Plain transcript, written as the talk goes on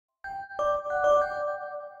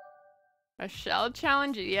A shell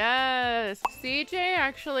challenge, yes. CJ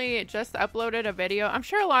actually just uploaded a video. I'm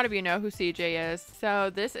sure a lot of you know who CJ is. So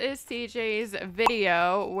this is CJ's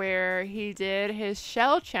video where he did his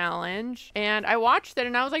shell challenge. And I watched it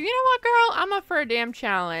and I was like, you know what, girl? I'm up for a damn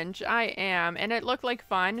challenge. I am. And it looked like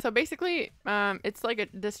fun. So basically, it's like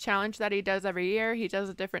this challenge that he does every year. He does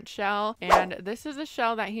a different shell. And this is a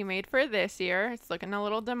shell that he made for this year. It's looking a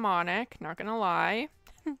little demonic, not gonna lie.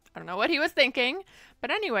 I don't know what he was thinking. But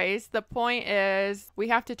anyways, the point is we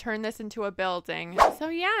have to turn this into a building. So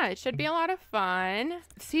yeah, it should be a lot of fun.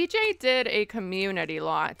 CJ did a community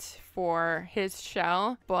lot for his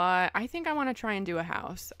shell, but I think I want to try and do a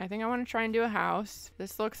house.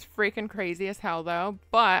 This looks freaking crazy as hell though,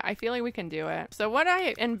 but I feel like we can do it. So what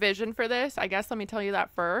I envision for this, I guess let me tell you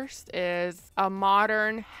that first, is a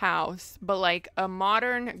modern house, but like a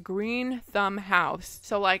modern green thumb house.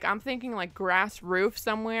 So like I'm thinking like grass roof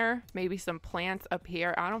somewhere, maybe some plants up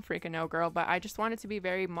here. I don't freaking know, girl, but I just want it to be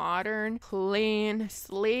very modern, clean,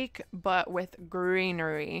 sleek, but with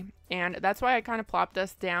greenery. And that's why I kind of plopped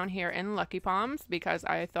us down here in Lucky Palms, because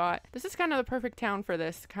I thought this is kind of the perfect town for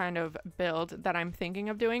this kind of build that I'm thinking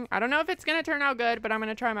of doing. I don't know if it's going to turn out good, but I'm going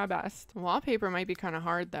to try my best. Wallpaper might be kind of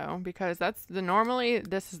hard though, because normally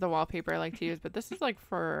this is the wallpaper I like to use, but this is like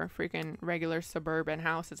for freaking regular suburban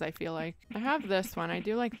houses, I feel like. I have this one. I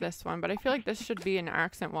do like this one, but I feel like this should be an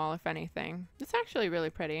accent wall if anything. It's actually really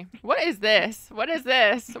pretty. What is this? What is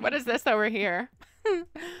this? What is this over here?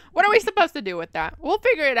 What are we supposed to do with that? We'll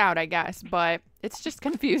figure it out, I guess, but it's just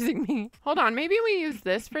confusing me. Hold on, maybe we use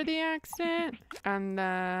this for the accent. And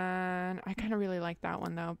then I kind of really like that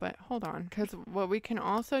one though, but hold on. Because what we can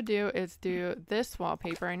also do is do this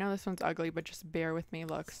wallpaper. I know this one's ugly, but just bear with me.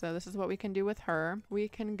 Look, so this is what we can do with her. We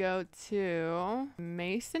can go to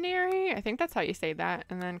masonry. I think that's how you say that.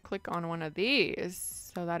 And then click on one of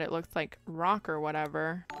these so that it looks like rock or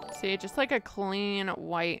whatever. See, just like a clean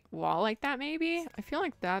white wall like that maybe. I feel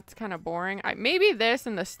like that's kind of boring. Maybe this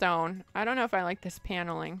and the stone. I don't know if I like this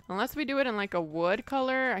paneling. Unless we do it in like a wood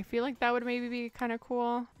color, I feel like that would maybe be kind of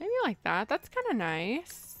cool. Maybe like that. That's kind of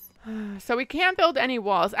nice. So we can't build any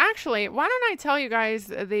walls. Actually, why don't I tell you guys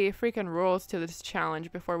the freaking rules to this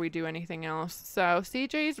challenge before we do anything else? So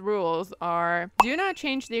CJ's rules are: do not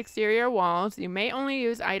change the exterior walls. You may only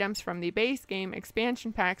use items from the base game,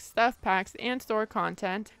 expansion packs, stuff packs, and store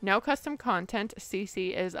content. No custom content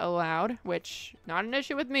CC is allowed, which not an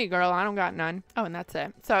issue with me, girl. I don't got none. Oh, and that's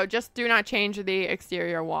it. So just do not change the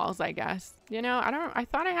exterior walls, I guess. You know, I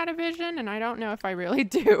thought I had a vision and I don't know if I really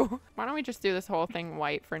do. Why don't we just do this whole thing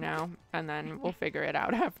white for now and then we'll figure it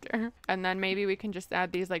out after. And then maybe we can just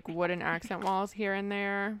add these like wooden accent walls here and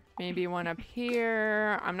there. Maybe one up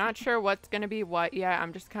here. I'm not sure what's going to be what yet.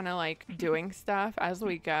 I'm just kind of like doing stuff as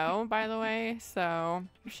we go, by the way. So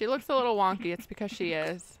if she looks a little wonky, it's because she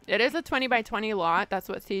is. It is a 20 by 20 lot. That's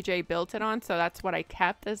what CJ built it on. So that's what I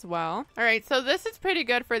kept as well. All right. So this is pretty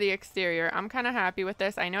good for the exterior. I'm kind of happy with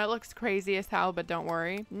this. I know it looks crazy as hell, but don't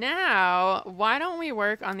worry. Now, why don't we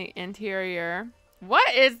work on the interior?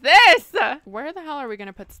 What is this? Where the hell are we going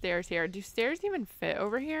to put stairs here? Do stairs even fit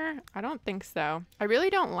over here? I don't think so. I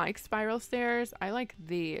really don't like spiral stairs. I like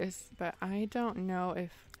these, but I don't know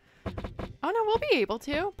if... Oh no, we'll be able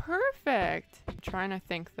to. Perfect. I'm trying to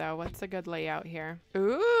think though, what's a good layout here?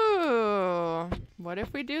 Ooh, what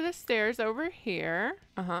if we do the stairs over here?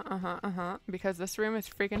 Because this room is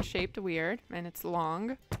freaking shaped weird and it's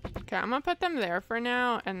long. Okay, I'm gonna put them there for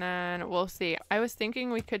now and then we'll see. I was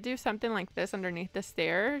thinking we could do something like this underneath the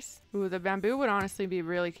stairs. Ooh, the bamboo would honestly be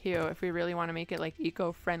really cute if we really want to make it like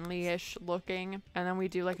eco-friendly-ish looking. And then we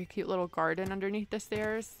do like a cute little garden underneath the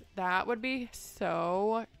stairs. That would be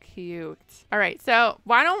so cute. All right, so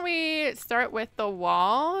why don't we start with the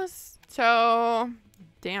walls? So,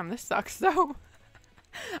 damn, this sucks though.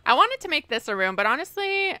 I wanted to make this a room, but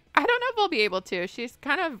honestly, I don't know if we'll be able to. She's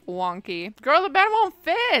kind of wonky. Girl, the bed won't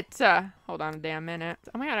fit. Hold on a damn minute.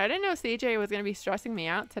 Oh my god, I didn't know CJ was going to be stressing me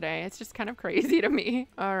out today. It's just kind of crazy to me.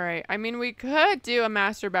 All right, I mean, we could do a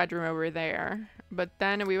master bedroom over there, but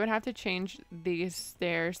then we would have to change these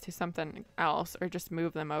stairs to something else or just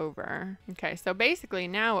move them over. Okay, so basically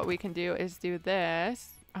now what we can do is do this.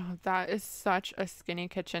 Oh, that is such a skinny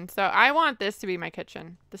kitchen. So I want this to be my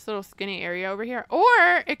kitchen. This little skinny area over here.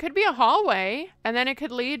 Or it could be a hallway. And then it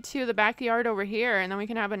could lead to the backyard over here. And then we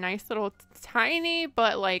can have a nice little tiny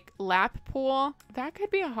but like lap pool. That could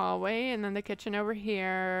be a hallway. And then the kitchen over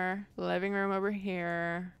here. Living room over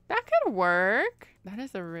here. That could work. That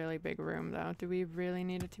is a really big room though. Do we really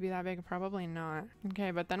need it to be that big? Probably not.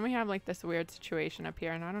 Okay, but then we have like this weird situation up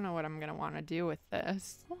here and I don't know what I'm gonna want to do with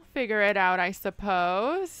this. We'll figure it out, I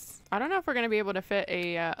suppose. I don't know if we're gonna be able to fit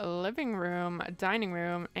a living room, a dining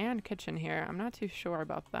room, and kitchen here. I'm not too sure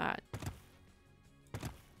about that.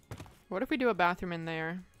 What if we do a bathroom in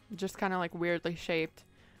there? Just kind of like weirdly shaped.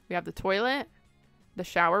 We have the toilet, the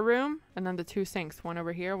shower room, and then the 2 sinks. One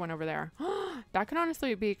over here, one over there. That could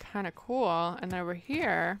honestly be kind of cool. And then over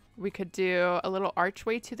here, we could do a little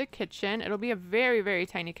archway to the kitchen. It'll be a very, very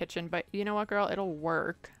tiny kitchen, but you know what, girl? It'll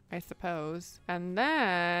work, I suppose. And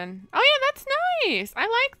then, oh yeah, that's nice. I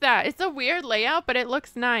like that. It's a weird layout, but it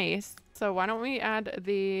looks nice. So why don't we add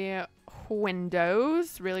the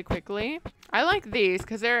windows really quickly? I like these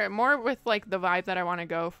because they're more with like the vibe that I want to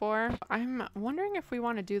go for. I'm wondering if we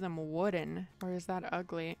want to do them wooden or is that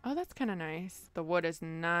ugly? Oh, that's kind of nice. The wood is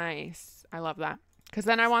nice. I love that. Because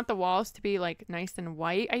then I want the walls to be like nice and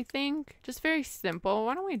white, I think. Just very simple.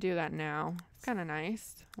 Why don't we do that now? It's kind of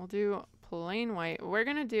nice. We'll do plain white. We're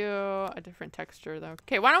going to do a different texture though.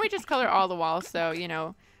 Okay, why don't we just color all the walls so, you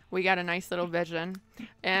know, we got a nice little vision.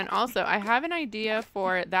 And also, I have an idea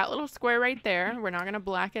for that little square right there. We're not going to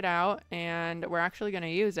black it out, and we're actually going to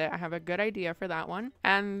use it. I have a good idea for that one.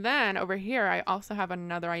 And then over here, I also have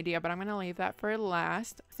another idea, but I'm going to leave that for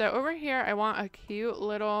last. So over here, I want a cute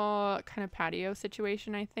little kind of patio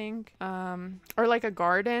situation, I think. Or like a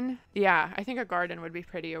garden. Yeah, I think a garden would be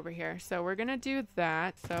pretty over here. So we're going to do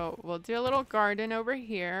that. So we'll do a little garden over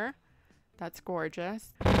here. That's gorgeous.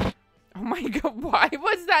 Oh my god, why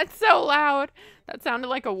was that so loud? That sounded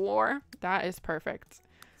like a war. That is perfect.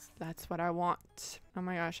 That's what I want. Oh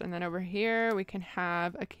my gosh. And then over here, we can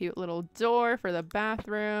have a cute little door for the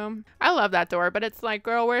bathroom. I love that door, but it's like,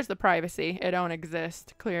 girl, where's the privacy? It don't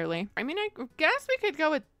exist, clearly. I mean, I guess we could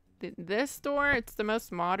go with this door. It's the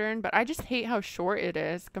most modern, but I just hate how short it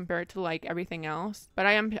is compared to like everything else. But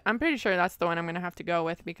I'm pretty sure that's the one I'm gonna have to go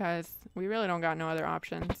with because we really don't got no other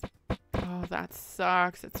options. Oh, that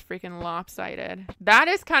sucks. It's freaking lopsided. That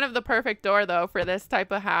is kind of the perfect door, though, for this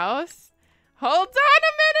type of house. Hold on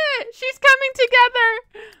a minute. She's coming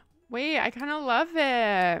together. Wait, I kind of love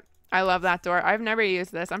it. I love that door. I've never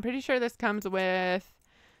used this. I'm pretty sure this comes with...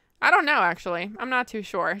 I don't know, actually. I'm not too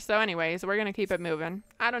sure. So anyways, we're going to keep it moving.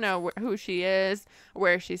 I don't know who she is,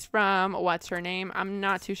 where she's from, what's her name. I'm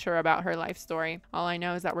not too sure about her life story. All I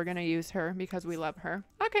know is that we're going to use her because we love her.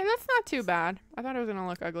 Okay, that's not too bad. I thought it was going to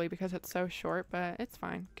look ugly because it's so short, but it's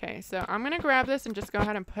fine. Okay, so I'm going to grab this and just go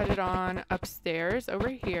ahead and put it on upstairs over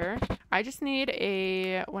here. I just need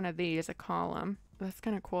one of these, a column. That's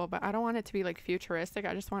kind of cool, but I don't want it to be like futuristic.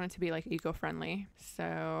 I just want it to be like eco-friendly.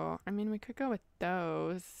 So, I mean, we could go with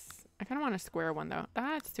those. I kind of want a square one though.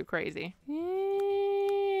 That's too crazy.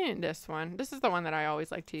 This one. This is the one that I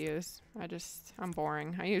always like to use. I'm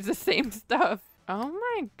boring. I use the same stuff. Oh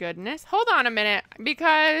my goodness. Hold on a minute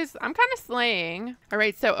because I'm kind of slaying. All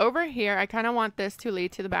right, so over here, I kind of want this to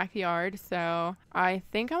lead to the backyard. So I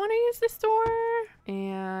think I want to use this door.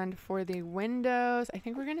 And for the windows, I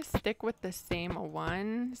think we're going to stick with the same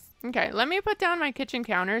ones. Okay, let me put down my kitchen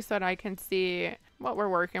counter so that I can see what we're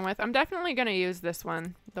working with. I'm definitely going to use this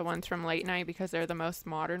one, the ones from late night, because they're the most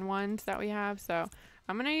modern ones that we have. So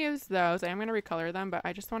I'm going to use those. I am going to recolor them, but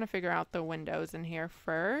I just want to figure out the windows in here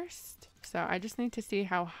first. So I just need to see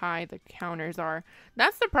how high the counters are.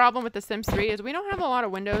 That's the problem with The Sims 3 is we don't have a lot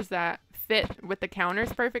of windows that fit with the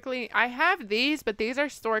counters perfectly. I have these, but these are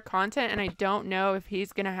store content and I don't know if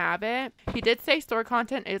he's going to have it. He did say store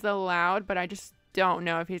content is allowed, but I just don't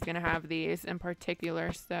know if he's going to have these in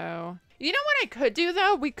particular. So you know what I could do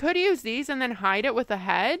though? We could use these and then hide it with a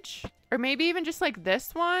hedge, or maybe even just like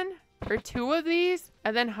this one. Or 2 of these,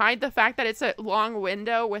 and then hide the fact that it's a long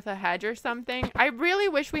window with a hedge or something. I really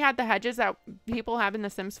wish we had the hedges that people have in The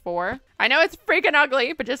Sims 4. I know it's freaking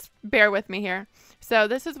ugly, but just bear with me here. So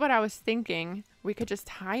this is what I was thinking. We could just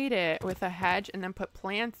hide it with a hedge and then put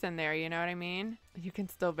plants in there, you know what I mean? You can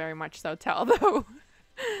still very much so tell though.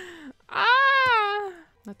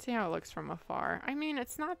 Let's see how it looks from afar. I mean,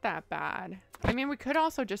 it's not that bad. I mean, we could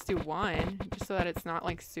also just do one, just so that it's not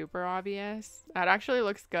like super obvious. That actually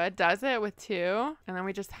looks good. Does it with 2? And then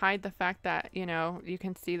we just hide the fact that, you know, you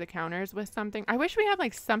can see the counters with something. I wish we had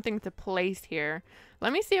like something to place here.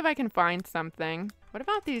 Let me see if I can find something. What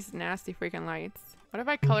about these nasty freaking lights? What if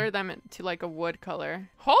I color them to like a wood color?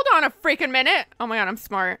 Hold on a freaking minute. Oh my god, I'm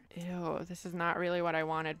smart. Ew, this is not really what I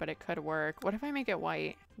wanted, but it could work. What if I make it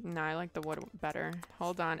white? No, I like the wood better.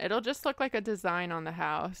 Hold on. It'll just look like a design on the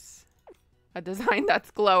house. A design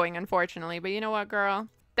that's glowing, unfortunately. But you know what, girl?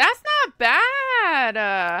 That's not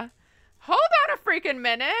bad. Hold on a freaking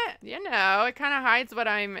minute. You know, it kind of hides what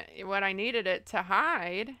I needed it to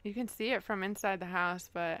hide. You can see it from inside the house,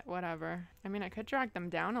 but whatever. I mean, I could drag them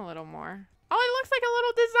down a little more. Oh, it looks like a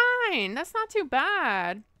little design. That's not too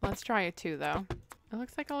bad. Let's try it too, though. It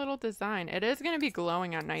looks like a little design. It is going to be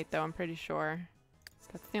glowing at night, though, I'm pretty sure.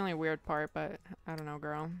 That's the only weird part, but I don't know,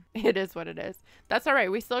 girl. It is what it is. That's all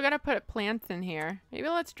right. We still got to put plants in here. Maybe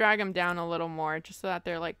let's drag them down a little more just so that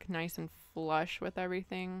they're like nice and flush with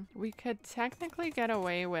everything. We could technically get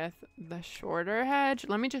away with the shorter hedge.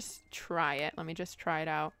 Let me just try it. Let me just try it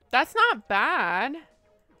out. That's not bad.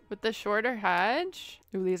 With the shorter hedge.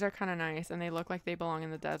 Ooh, these are kind of nice and they look like they belong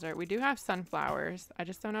in the desert. We do have sunflowers. I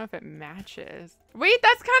just don't know if it matches. Wait,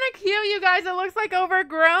 that's kind of cute, you guys. It looks like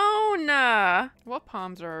overgrown. What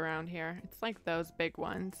palms are around here? It's like those big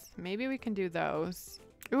ones. Maybe we can do those.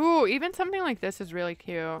 Ooh, even something like this is really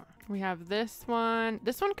cute. We have this one.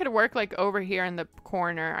 This one could work like over here in the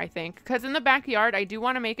corner, I think. Because in the backyard, I do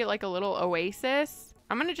want to make it like a little oasis.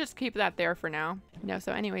 I'm going to just keep that there for now. No,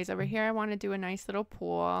 so anyways, over here, I want to do a nice little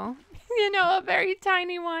pool. You know, a very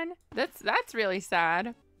tiny one. That's really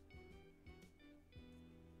sad.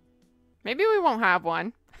 Maybe we won't have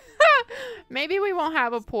one. Maybe we won't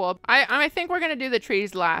have a pool. I think we're going to do the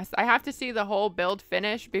trees last. I have to see the whole build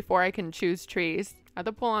finish before I can choose trees.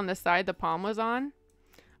 The pool on the side the palm was on.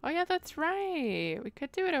 Oh, yeah, that's right. We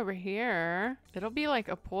could do it over here. It'll be like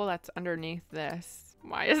a pool that's underneath this.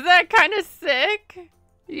 Why is that kind of sick?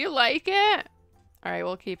 You like it? All right,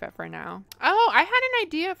 we'll keep it for now. Oh, I had an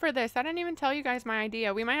idea for this. I didn't even tell you guys my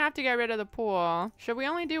idea. We might have to get rid of the pool. Should we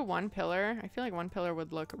only do one pillar? I feel like one pillar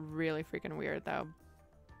would look really freaking weird, though.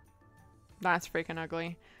 That's freaking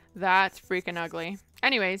ugly. That's freaking ugly.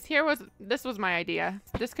 Anyways, this was my idea.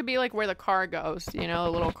 This could be like where the car goes, you know,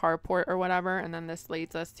 a little carport or whatever. And then this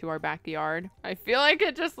leads us to our backyard. I feel like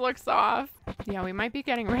it just looks off. Yeah, we might be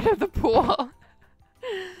getting rid of the pool.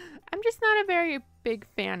 I'm just not a very big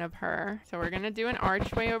fan of her. So we're going to do an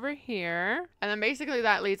archway over here. And then basically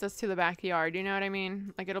that leads us to the backyard. You know what I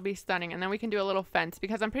mean? Like it'll be stunning. And then we can do a little fence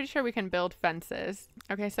because I'm pretty sure we can build fences.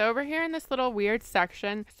 Okay, so over here in this little weird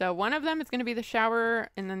section. So one of them is going to be the shower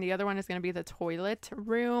and then the other one is going to be the toilet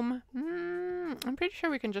room. I'm pretty sure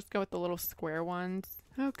we can just go with the little square ones.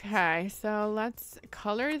 Okay, so let's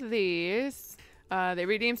color these. They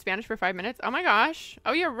redeem Spanish for 5 minutes. Oh my gosh.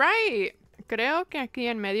 Oh, you're right. Creo que aquí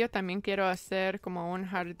en medio también quiero hacer como un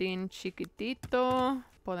jardín chiquitito.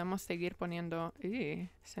 Podemos seguir poniendo...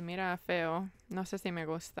 se mira feo. No sé si me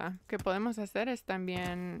gusta. Lo que podemos hacer es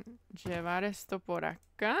también llevar esto por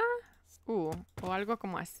acá. O algo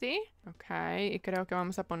como así. Ok, y creo que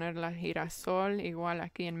vamos a poner la girasol igual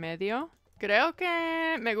aquí en medio. Creo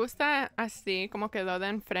que me gusta así como quedó de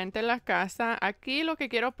enfrente de la casa. Aquí lo que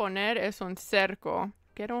quiero poner es un cerco.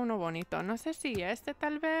 Quiero uno bonito. No sé si este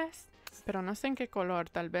tal vez... Pero no sé en qué color,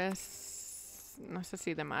 tal vez, no sé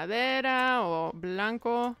si de madera o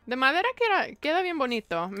blanco. De madera queda bien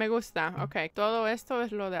bonito, me gusta. Ok, todo esto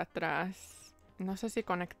es lo de atrás. No sé si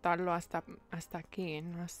conectarlo hasta aquí,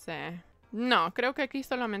 no sé. No, creo que aquí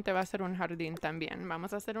solamente va a ser un jardín también.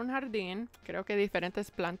 Vamos a hacer un jardín. Creo que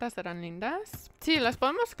diferentes plantas serán lindas. Sí, las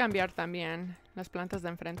podemos cambiar también, las plantas de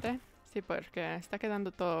enfrente. Sí, porque está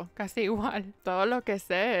quedando todo casi igual. Todo lo que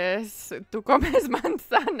sé es, tú comes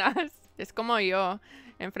manzanas. Es como yo.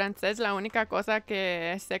 En francés la única cosa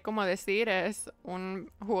que sé cómo decir es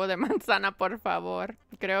un jugo de manzana, por favor.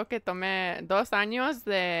 Creo que tomé 2 años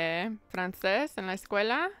de francés en la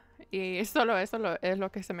escuela y solo eso es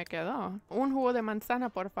lo que se me quedó. Un jugo de manzana,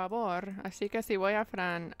 por favor. Así que si voy a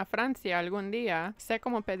Francia algún día, sé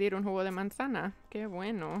cómo pedir un jugo de manzana. Qué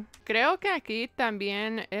bueno. Creo que aquí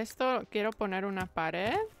también esto quiero poner una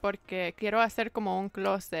pared porque quiero hacer como un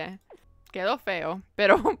closet. Quedó feo,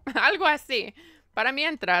 pero algo así. Para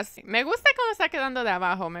mientras, me gusta cómo está quedando de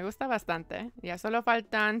abajo, me gusta bastante. Ya solo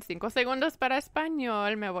faltan 5 segundos para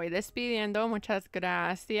español, me voy despidiendo, muchas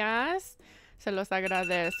gracias. Se los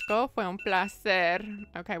agradezco, fue un placer.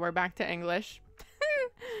 Okay, we're back to English.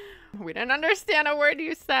 We didn't understand a word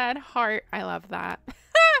you said. Heart, I love that.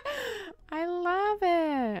 I love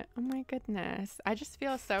it. Oh my goodness, I just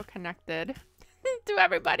feel so connected to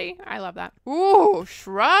everybody. I love that. Ooh,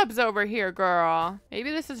 shrubs over here, girl.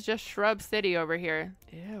 Maybe this is just Shrub City over here.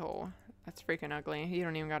 Ew, that's freaking ugly. You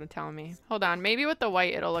don't even gotta tell me. Hold on, maybe with the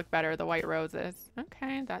white it'll look better, the white roses.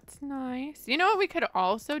 Okay, that's nice. You know what we could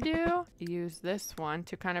also do? Use this one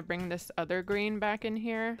to kind of bring this other green back in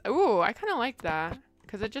here. Ooh, I kind of like that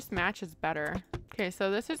because it just matches better. Okay,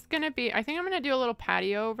 so this is gonna be, I think I'm gonna do a little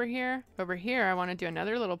patio over here. Over here, I wanna do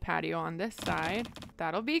another little patio on this side.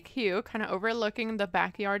 That'll be cute, kind of overlooking the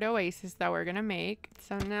backyard oasis that we're gonna make.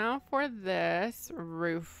 So now for this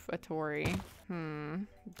roofatory.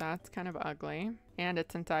 That's kind of ugly. And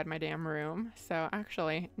it's inside my damn room. So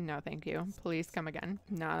actually, no thank you. Please come again.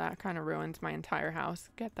 No, that kind of ruins my entire house.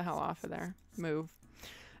 Get the hell off of there. Move.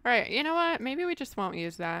 All right, you know what? Maybe we just won't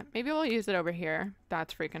use that. Maybe we'll use it over here.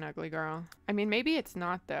 That's freaking ugly, girl. I mean, maybe it's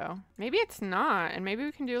not, though. Maybe it's not. And maybe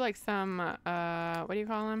we can do, like, some, what do you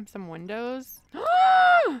call them? Some windows?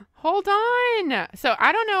 Hold on. So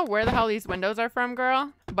I don't know where the hell these windows are from,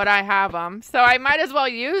 girl. But I have them. So I might as well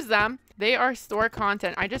use them. They are store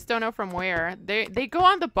content. I just don't know from where. They go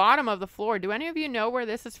on the bottom of the floor. Do any of you know where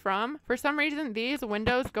this is from? For some reason, these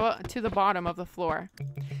windows go to the bottom of the floor.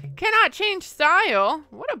 Cannot change style.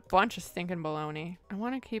 What a bunch of stinking baloney. I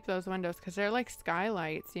want to keep those windows because they're like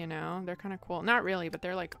skylights, you know? They're kind of cool. Not really, but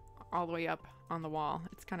they're like all the way up on the wall.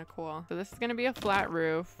 It's kind of cool. So this is going to be a flat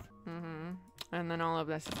roof. And then all of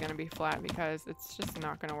this is going to be flat because it's just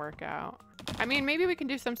not going to work out. I mean, maybe we can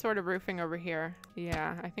do some sort of roofing over here.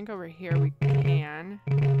 Yeah, I think over here we can.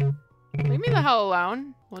 Leave me the hell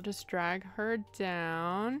alone. We'll just drag her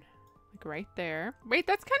down. Like right there. Wait,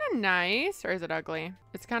 that's kind of nice. Or is it ugly?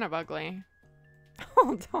 It's kind of ugly.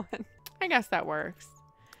 Hold on. I guess that works.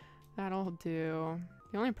 That'll do.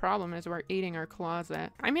 The only problem is we're eating our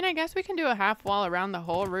closet. I mean, I guess we can do a half wall around the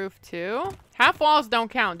whole roof too. Half walls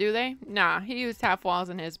don't count, do they? Nah, he used half walls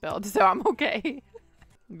in his build, so I'm okay.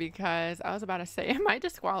 Because I was about to say, am I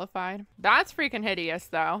disqualified? That's freaking hideous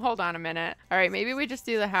though. Hold on a minute. All right, maybe we just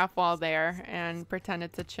do the half wall there and pretend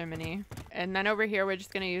it's a chimney. And then over here, we're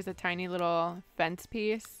just gonna use a tiny little fence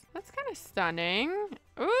piece. That's kind of stunning.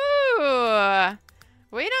 Ooh.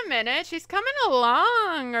 Wait a minute, she's coming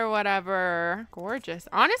along or whatever. Gorgeous.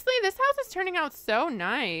 Honestly, this house is turning out so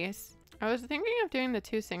nice. I was thinking of doing the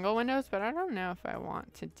 2 single windows, but I don't know if I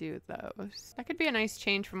want to do those. That could be a nice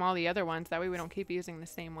change from all the other ones. That way we don't keep using the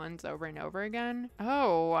same ones over and over again.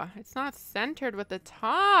 Oh, it's not centered with the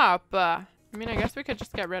top. I mean, I guess we could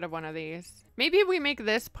just get rid of one of these. Maybe we make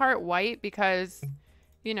this part white because,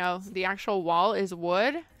 you know, the actual wall is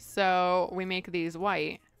wood. So we make these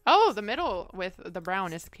white. Oh, the middle with the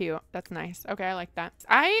brown is cute. That's nice. Okay, I like that.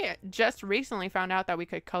 I just recently found out that we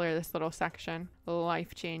could color this little section.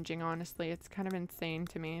 Life-changing, honestly. It's kind of insane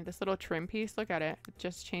to me. This little trim piece, look at it. It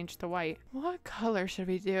just changed to white. What color should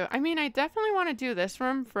we do? I mean, I definitely want to do this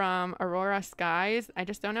room from Aurora Skies. I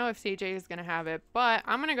just don't know if CJ is going to have it, but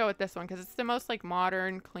I'm going to go with this one because it's the most like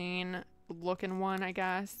modern, clean looking one, I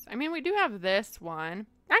guess. I mean, we do have this one.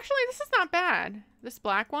 Actually, this is not bad. This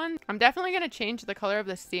black one. I'm definitely going to change the color of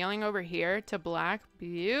the ceiling over here to black.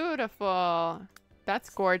 Beautiful. That's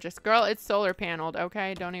gorgeous. Girl, it's solar paneled,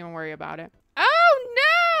 okay? Don't even worry about it.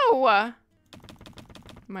 Oh, no!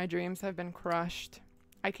 My dreams have been crushed.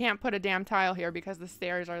 I can't put a damn tile here because the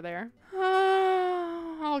stairs are there.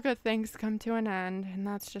 All good things come to an end, and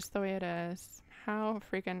that's just the way it is. How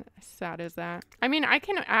freaking sad is that? I mean, I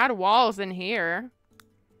can add walls in here.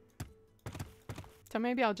 So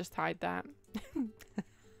maybe I'll just hide that.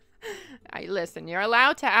 Listen, you're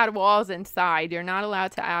allowed to add walls inside. You're not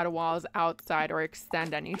allowed to add walls outside or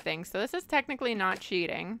extend anything. So this is technically not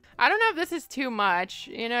cheating. I don't know if this is too much.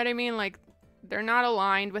 You know what I mean? Like, they're not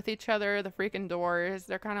aligned with each other. The freaking doors,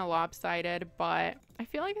 they're kind of lopsided, but I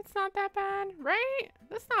feel like it's not that bad, right?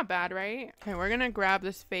 That's not bad, right? Okay, we're gonna grab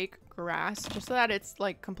this fake grass just so that it's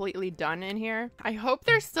like completely done in here. I hope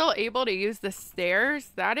they're still able to use the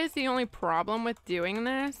stairs. That is the only problem with doing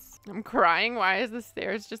this. I'm crying. Why is the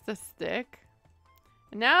stairs just a stick?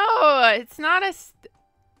 No, it's not a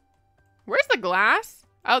Where's the glass?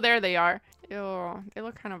 Oh, there they are. Ew, they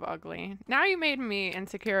look kind of ugly. Now you made me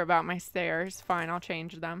insecure about my stairs. Fine, I'll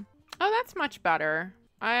change them. Oh, that's much better.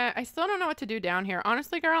 I still don't know what to do down here.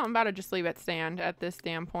 Honestly, girl, I'm about to just leave it stand at this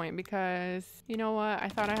damn point because, you know what? I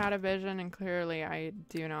thought I had a vision and clearly I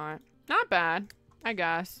do not. Not bad, I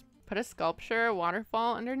guess. Put a sculpture,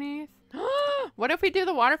 waterfall underneath. What if we do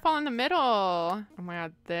the waterfall in the middle? Oh my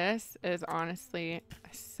god, this is honestly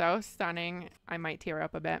so stunning. I might tear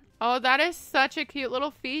up a bit. Oh, that is such a cute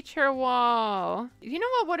little feature wall. You know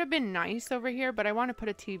what would have been nice over here, but I want to put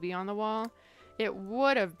a TV on the wall. It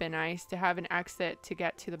would have been nice to have an exit to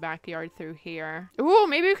get to the backyard through here. Ooh,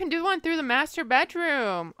 maybe we can do one through the master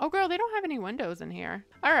bedroom. Oh, girl, they don't have any windows in here.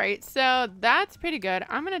 All right, so that's pretty good.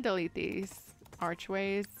 I'm going to delete these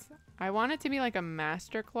archways. I want it to be like a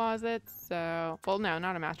master closet. So, well, no,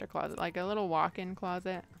 not a master closet, like a little walk-in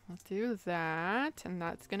closet. Let's do that. And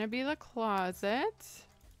that's going to be the closet.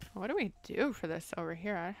 What do we do for this over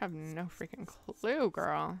here? I have no freaking clue,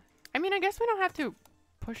 girl. I mean, I guess we don't have to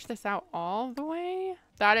push this out all the way.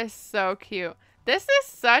 That is so cute. This is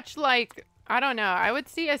such like, I don't know. I would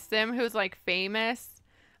see a sim who's like famous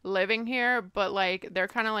living here, but like they're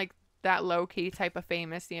kind of like that low-key type of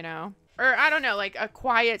famous, you know? Or I don't know, like a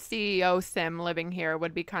quiet CEO sim living here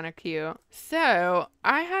would be kind of cute. So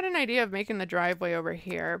I had an idea of making the driveway over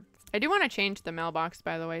here. I do want to change the mailbox,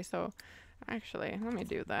 by the way, so actually, let me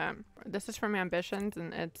do that. This is from Ambitions,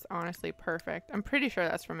 and it's honestly perfect. I'm pretty sure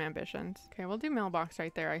that's from Ambitions. Okay, we'll do mailbox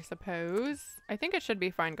right there, I suppose. I think it should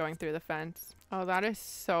be fine going through the fence. Oh, that is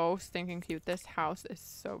so stinking cute. This house is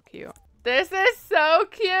so cute. This is so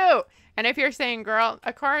cute. And if you're saying, girl,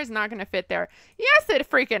 a car is not going to fit there. Yes, it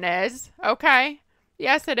freaking is. Okay?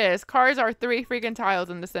 Yes, it is. Cars are 3 freaking tiles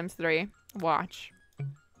in The Sims 3. Watch.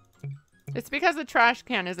 It's because the trash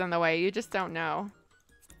can is in the way. You just don't know.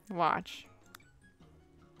 Watch.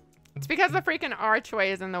 It's because the freaking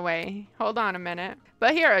archway is in the way. Hold on a minute.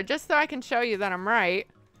 But here, just so I can show you that I'm right.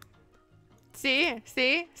 See?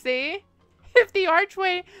 See? See? If the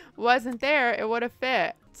archway wasn't there, it would have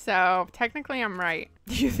fit. So, technically, I'm right.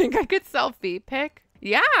 Do you think I could sell feet pick?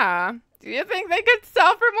 Yeah. Do you think they could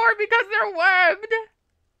sell for more because they're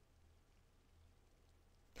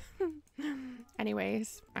webbed?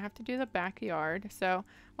 Anyways, I have to do the backyard. So,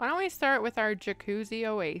 why don't we start with our jacuzzi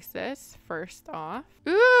oasis first off.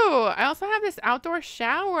 Ooh, I also have this outdoor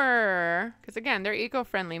shower. Because, again, they're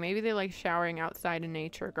eco-friendly. Maybe they like showering outside in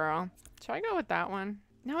nature, girl. Should I go with that one?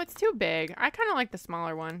 No, it's too big. I kind of like the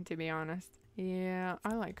smaller one, to be honest. Yeah,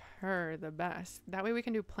 I like her the best. That way we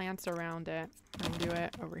can do plants around it. And do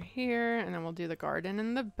it over here, and then we'll do the garden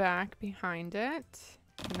in the back behind it.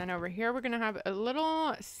 And then over here, we're going to have a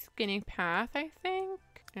little skinny path, I think.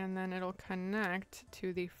 And then it'll connect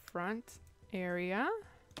to the front area,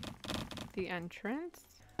 the entrance.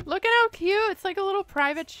 Look at how cute. It's like a little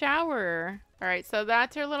private shower. All right, so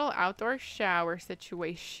that's your little outdoor shower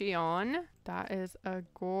situation. That is a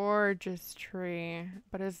gorgeous tree.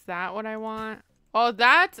 But is that what I want? Oh,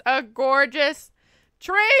 that's a gorgeous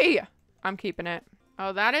tree. I'm keeping it.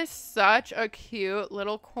 Oh, that is such a cute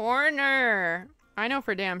little corner. I know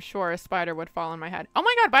for damn sure a spider would fall on my head. Oh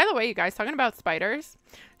my God, by the way, you guys, talking about spiders.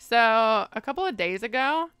 So a couple of days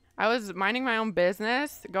ago, I was minding my own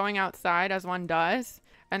business, going outside as one does.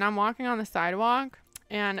 And I'm walking on the sidewalk,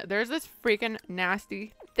 and there's this freaking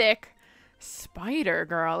nasty, thick spider,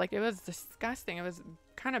 girl. Like, it was disgusting. It was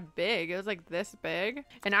kind of big. It was like this big.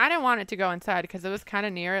 And I didn't want it to go inside because it was kind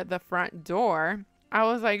of near the front door. I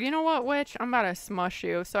was like, you know what, witch? I'm about to smush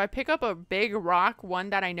you. So I pick up a big rock, one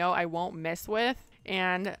that I know I won't miss with,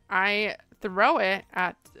 and I throw it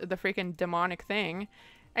at the freaking demonic thing.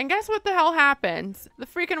 And guess what the hell happens? The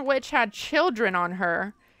freaking witch had children on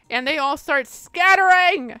her. And they all start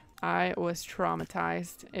scattering. I was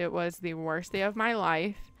traumatized. It was the worst day of my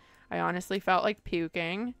life. I honestly felt like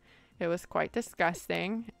puking. It was quite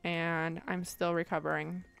disgusting. And I'm still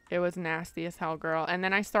recovering. It was nasty as hell, girl. And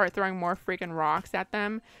then I start throwing more freaking rocks at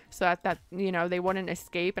them so that, you know, they wouldn't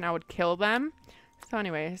escape and I would kill them. So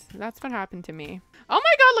anyways, that's what happened to me. Oh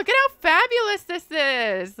my God, look at how fabulous this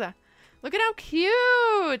is. Look at how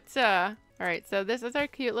cute. All right, so this is our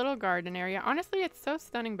cute little garden area. Honestly, it's so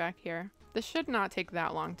stunning back here. This should not take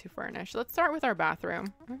that long to furnish. Let's start with our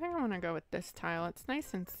bathroom. I think I want to go with this tile. It's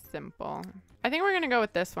nice and simple. I think we're going to go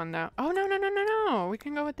with this one, though. Oh, no, no, no, no, no. We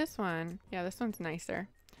can go with this one. Yeah, this one's nicer.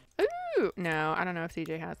 Ooh, no, I don't know if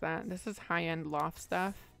CJ has that. This is high-end loft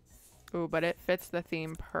stuff. Ooh, but it fits the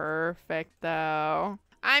theme perfect, though.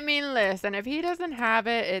 I mean, listen, if he doesn't have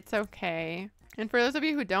it, it's okay. And for those of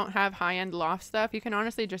you who don't have high-end loft stuff, you can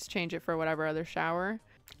honestly just change it for whatever other shower.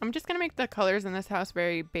 I'm just going to make the colors in this house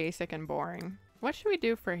very basic and boring. What should we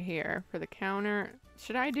do for here? For the counter?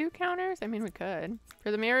 Should I do counters? I mean, we could.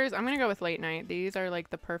 For the mirrors, I'm going to go with late night. These are like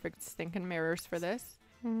the perfect stinking mirrors for this.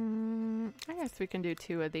 I guess we can do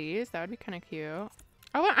 2 of these. That would be kind of cute.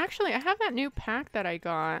 Oh, well, actually, I have that new pack that I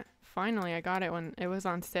got. Finally, I got it when it was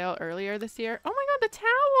on sale earlier this year. Oh my God, the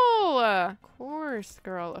towel! Of course,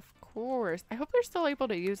 girl, of course. I hope they're still able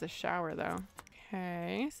to use a shower, though.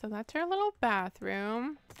 Okay, so that's our little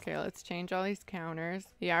bathroom. Okay, let's change all these counters.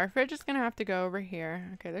 Yeah, our fridge is gonna have to go over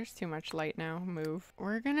here. Okay, there's too much light now. Move.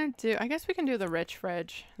 We're gonna do, I guess we can do the rich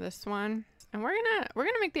fridge, this one. And we're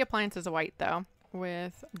gonna make the appliances white, though,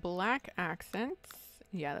 with black accents.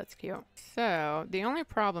 Yeah, that's cute. So, the only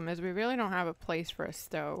problem is we really don't have a place for a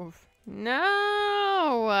stove.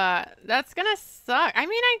 No! That's gonna suck. I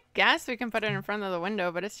mean, I guess we can put it in front of the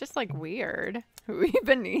window, but it's just, like, weird. Who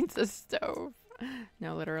even needs a stove?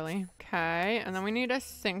 No, literally. Okay, and then we need a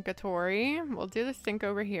sinkatory. We'll do the sink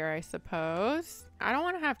over here, I suppose. I don't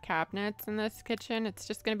want to have cabinets in this kitchen. It's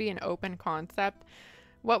just gonna be an open concept.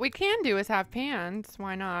 What we can do is have pans.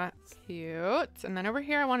 Why not? Cute. And then over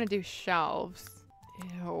here, I want to do shelves.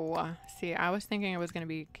 Ew. See, I was thinking it was going to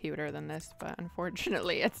be cuter than this, but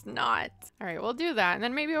unfortunately it's not. All right, we'll do that. And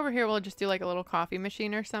then maybe over here we'll just do like a little coffee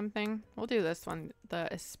machine or something. We'll do this one, the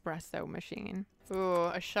espresso machine. Ooh,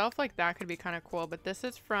 a shelf like that could be kind of cool, but this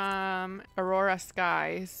is from Aurora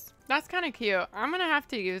Skies. That's kind of cute. I'm going to have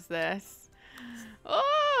to use this.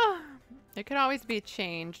 Oh, it could always be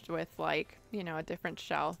changed with like, you know, a different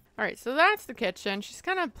shelf. All right, so that's the kitchen. She's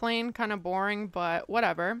kind of plain, kind of boring, but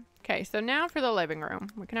whatever. Okay, so now for the living room.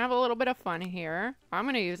 We can have a little bit of fun here. I'm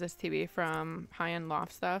going to use this TV from High-End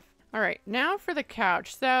Loft Stuff. All right, now for the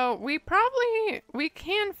couch. So we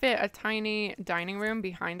can fit a tiny dining room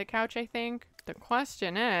behind the couch, I think. The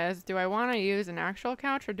question is, do I want to use an actual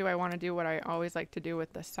couch or do I want to do what I always like to do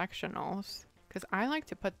with the sectionals? Because I like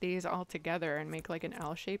to put these all together and make like an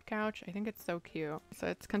L-shaped couch. I think it's so cute. So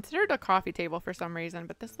it's considered a coffee table for some reason,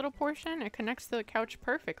 but this little portion, it connects to the couch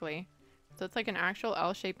perfectly. So it's like an actual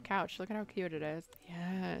L-shaped couch. Look at how cute it is.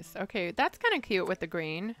 Yes. Okay, that's kind of cute with the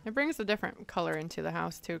green. It brings a different color into the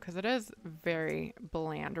house too, because it is very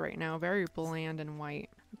bland right now. Very bland and white.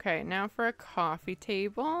 Okay, now for a coffee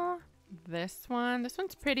table. This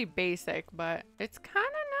one's pretty basic, but it's kind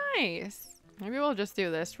of nice. Maybe we'll just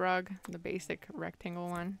do this rug, the basic rectangle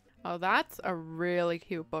one. Oh, that's a really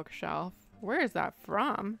cute bookshelf. Where is that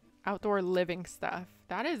from? Outdoor living stuff.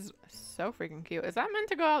 That is so freaking cute. Is that meant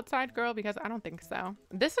to go outside, girl? Because I don't think so.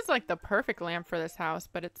 This is like the perfect lamp for this house,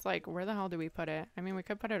 but it's like, where the hell do we put it? I mean, we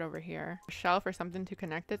could put it over here. A shelf or something to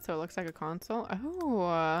connect it so it looks like a console.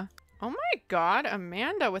 Oh, oh my God,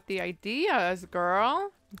 Amanda with the ideas,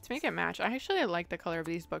 girl. Let's make it match. I actually like the color of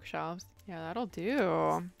these bookshelves. Yeah, that'll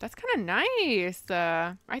do. That's kind of nice.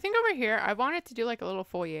 I think over here, I wanted to do like a little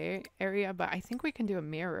foyer area, but I think we can do a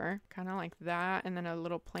mirror. Kind of like that. And then a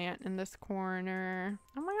little plant in this corner.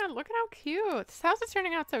 Oh my God, look at how cute. This house is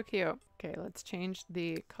turning out so cute. Okay, let's change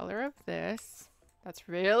the color of this. That's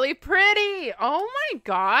really pretty. Oh my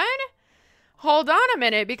God. Hold on a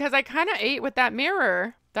minute, because I kind of ate with that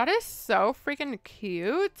mirror. That is so freaking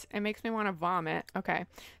cute. It makes me want to vomit. Okay.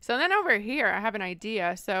 So then over here, I have an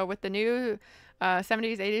idea. So with the new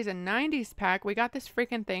 70s, 80s, and 90s pack, we got this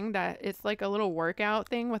freaking thing that it's like a little workout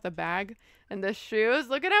thing with a bag and the shoes.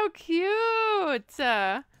 Look at how cute.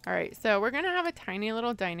 All right. So we're going to have a tiny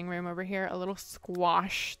little dining room over here. A little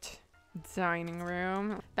squashed dining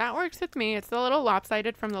room. That works with me. It's a little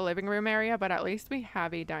lopsided from the living room area, but at least we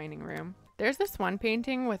have a dining room. There's this one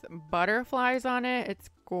painting with butterflies on it. It's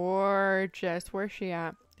gorgeous. Where's she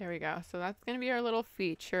at? There we go. So that's going to be our little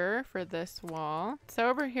feature for this wall. So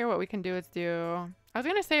over here, what we can do is I was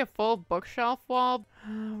going to say a full bookshelf wall.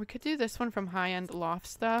 We could do this one from High-End Loft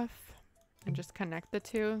Stuff and just connect the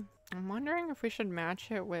two. I'm wondering if we should match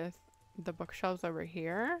it with the bookshelves over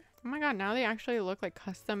here. Oh my God, now they actually look like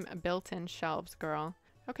custom built-in shelves, girl.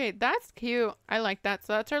 Okay, that's cute. I like that.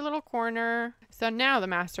 So that's our little corner. So now the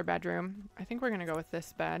master bedroom. I think we're going to go with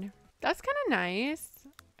this bed. That's kind of nice.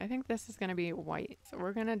 I think this is going to be white. So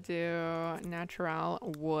we're going to do natural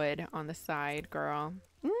wood on the side, girl.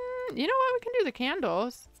 You know what? We can do the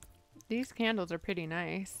candles. These candles are pretty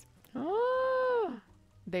nice. Oh,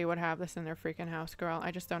 they would have this in their freaking house, girl.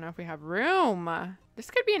 I just don't know if we have room.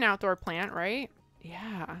 This could be an outdoor plant, right?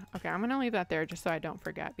 Yeah. Okay, I'm going to leave that there just so I don't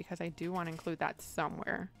forget because I do want to include that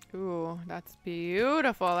somewhere. Ooh, that's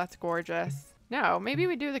beautiful. That's gorgeous. No, maybe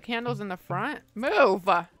we do the candles in the front. Move!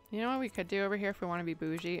 You know what we could do over here if we want to be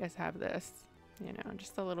bougie is have this, you know,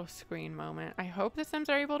 just a little screen moment. I hope the Sims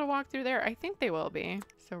are able to walk through there. I think they will be.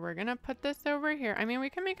 So we're going to put this over here. I mean,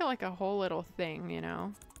 we can make it like a whole little thing, you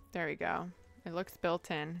know. There we go. It looks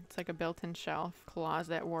built in. It's like a built-in shelf,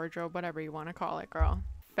 closet, wardrobe, whatever you want to call it, girl.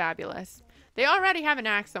 Fabulous. They already have an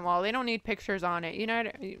accent wall. They don't need pictures on it.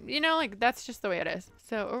 You know, like that's just the way it is.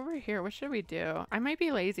 So over here, what should we do? I might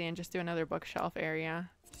be lazy and just do another bookshelf area.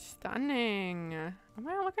 Stunning. Oh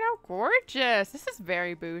my God, look at how gorgeous. This is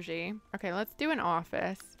very bougie. Okay, let's do an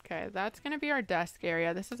office. Okay, that's going to be our desk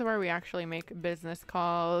area. This is where we actually make business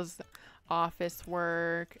calls, office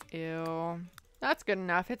work. Ew. That's good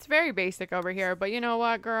enough. It's very basic over here, but you know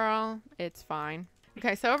what, girl? It's fine.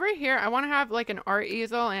 Okay, so over here, I want to have like an art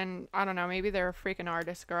easel and I don't know, maybe they're a freaking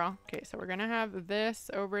artist, girl. Okay, so we're going to have this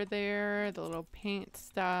over there, the little paint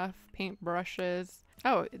stuff, paint brushes.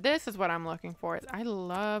 Oh, this is what I'm looking for. I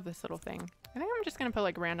love this little thing. I think I'm just going to put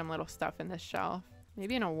like random little stuff in this shelf.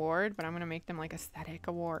 Maybe an award, but I'm going to make them like aesthetic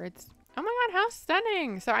awards. Oh my God, how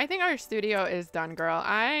stunning. So I think our studio is done, girl.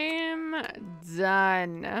 I'm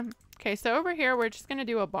done. Okay, so over here, we're just going to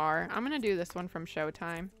do a bar. I'm going to do this one from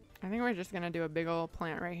Showtime. I think we're just going to do a big old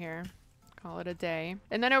plant right here. Call it a day.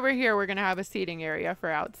 And then over here, we're going to have a seating area for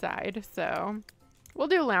outside. So we'll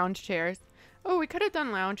do lounge chairs. Oh, we could have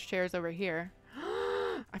done lounge chairs over here.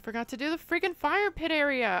 I forgot to do the freaking fire pit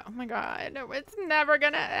area. Oh my god, it's never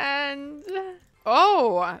gonna end.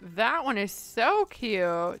 Oh, that one is so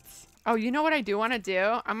cute. Oh, you know what I do want to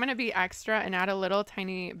do? I'm going to be extra and add a little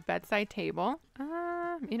tiny bedside table.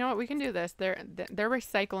 You know what? We can do this. They're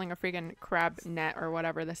recycling a freaking crab net or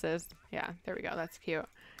whatever this is. Yeah, there we go. That's cute.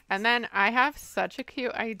 And then I have such a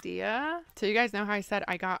cute idea. So you guys know how I said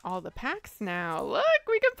I got all the packs now. Look,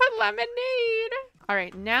 we can put lemonade. All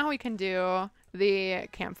right, now we can do the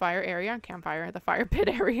campfire area. The fire pit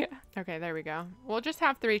area. Okay, there we go. We'll just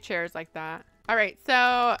have 3 chairs like that. All right,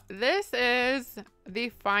 so this is the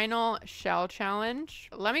final shell challenge.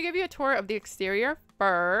 Let me give you a tour of the exterior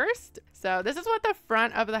first. So this is what the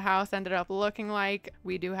front of the house ended up looking like.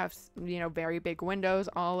 We do have, you know, very big windows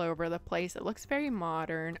all over the place. It looks very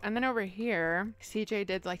modern. And then over here, CJ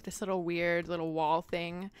did like this little weird little wall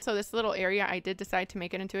thing. So this little area, I did decide to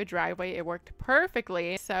make it into a driveway. It worked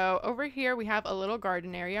perfectly. So over here, we have a little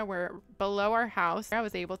garden area where below our house, I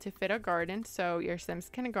was able to fit a garden. So your Sims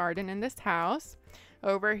can garden in this house.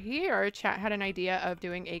 Over here, chat had an idea of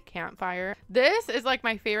doing a campfire. This is like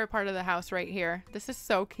my favorite part of the house right here. This is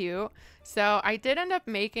so cute. So I did end up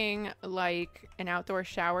making like an outdoor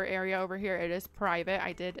shower area over here. It is private.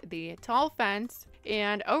 I did the tall fence.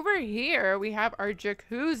 And over here, we have our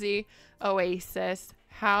jacuzzi oasis.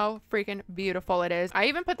 How freaking beautiful it is. I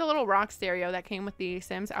even put the little rock stereo that came with the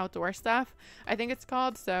Sims outdoor stuff, I think it's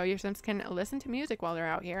called, so your Sims can listen to music while they're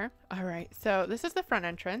out here. All right, so this is the front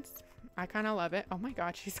entrance. I kind of love it. Oh my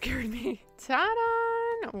god, she scared me.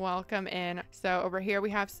 Ta-da! Welcome in. So over here we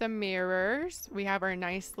have some mirrors. We have our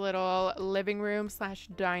nice little living room slash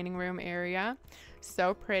dining room area.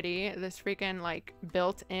 So pretty. This freaking like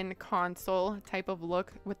built-in console type of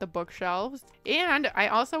look with the bookshelves. And I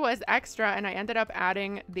also was extra and I ended up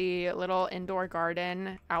adding the little indoor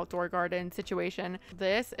garden, outdoor garden situation.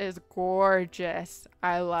 This is gorgeous.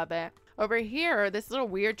 I love it. Over here, this little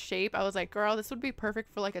weird shape, I was like, girl, this would be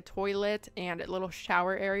perfect for like a toilet and a little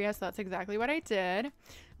shower area. So that's exactly what I did.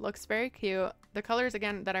 Looks very cute. The colors,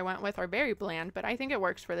 again, that I went with are very bland, but I think it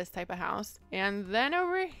works for this type of house. And then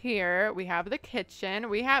over here, we have the kitchen.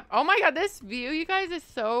 We have, oh my god, this view, you guys, is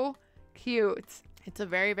so cute. It's a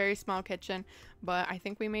very, very small kitchen, but I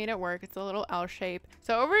think we made it work. It's a little L shape.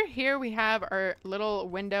 So over here, we have our little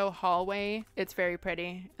window hallway. It's very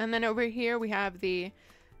pretty. And then over here, we have the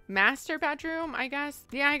master bedroom, I guess.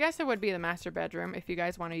 Yeah, I guess it would be the master bedroom if you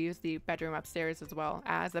guys want to use the bedroom upstairs as well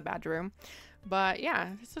as a bedroom. But yeah,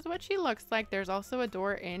 this is what she looks like. There's also a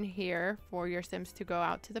door in here for your Sims to go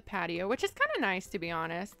out to the patio, which is kind of nice, to be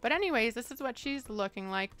honest. But anyways, this is what she's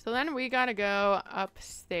looking like. So then we gotta go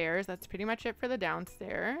upstairs. That's pretty much it for the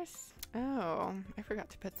downstairs. Oh, I forgot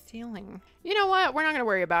to put ceiling. You know what? We're not gonna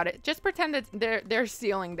worry about it. Just pretend that there's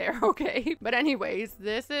ceiling there, okay? But anyways,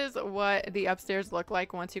 this is what the upstairs look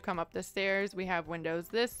like once you come up the stairs. We have windows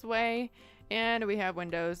this way. And we have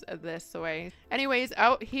windows this way. Anyways,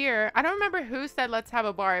 out here, I don't remember who said let's have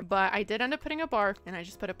a bar, but I did end up putting a bar and I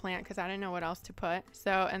just put a plant because I didn't know what else to put.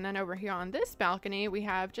 So, and then over here on this balcony, we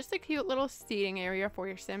have just a cute little seating area for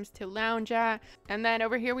your Sims to lounge at. And then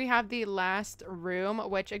over here, we have the last room,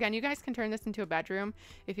 which again, you guys can turn this into a bedroom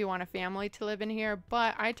if you want a family to live in here.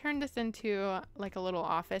 But I turned this into like a little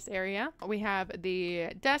office area. We have the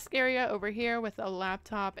desk area over here with a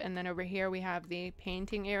laptop. And then over here, we have the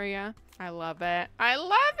painting area. I love it. I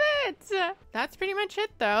love it. That's pretty much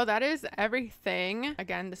it though. That is everything.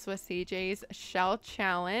 Again, this was CJ's Shell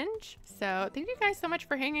Challenge. So thank you guys so much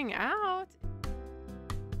for hanging out.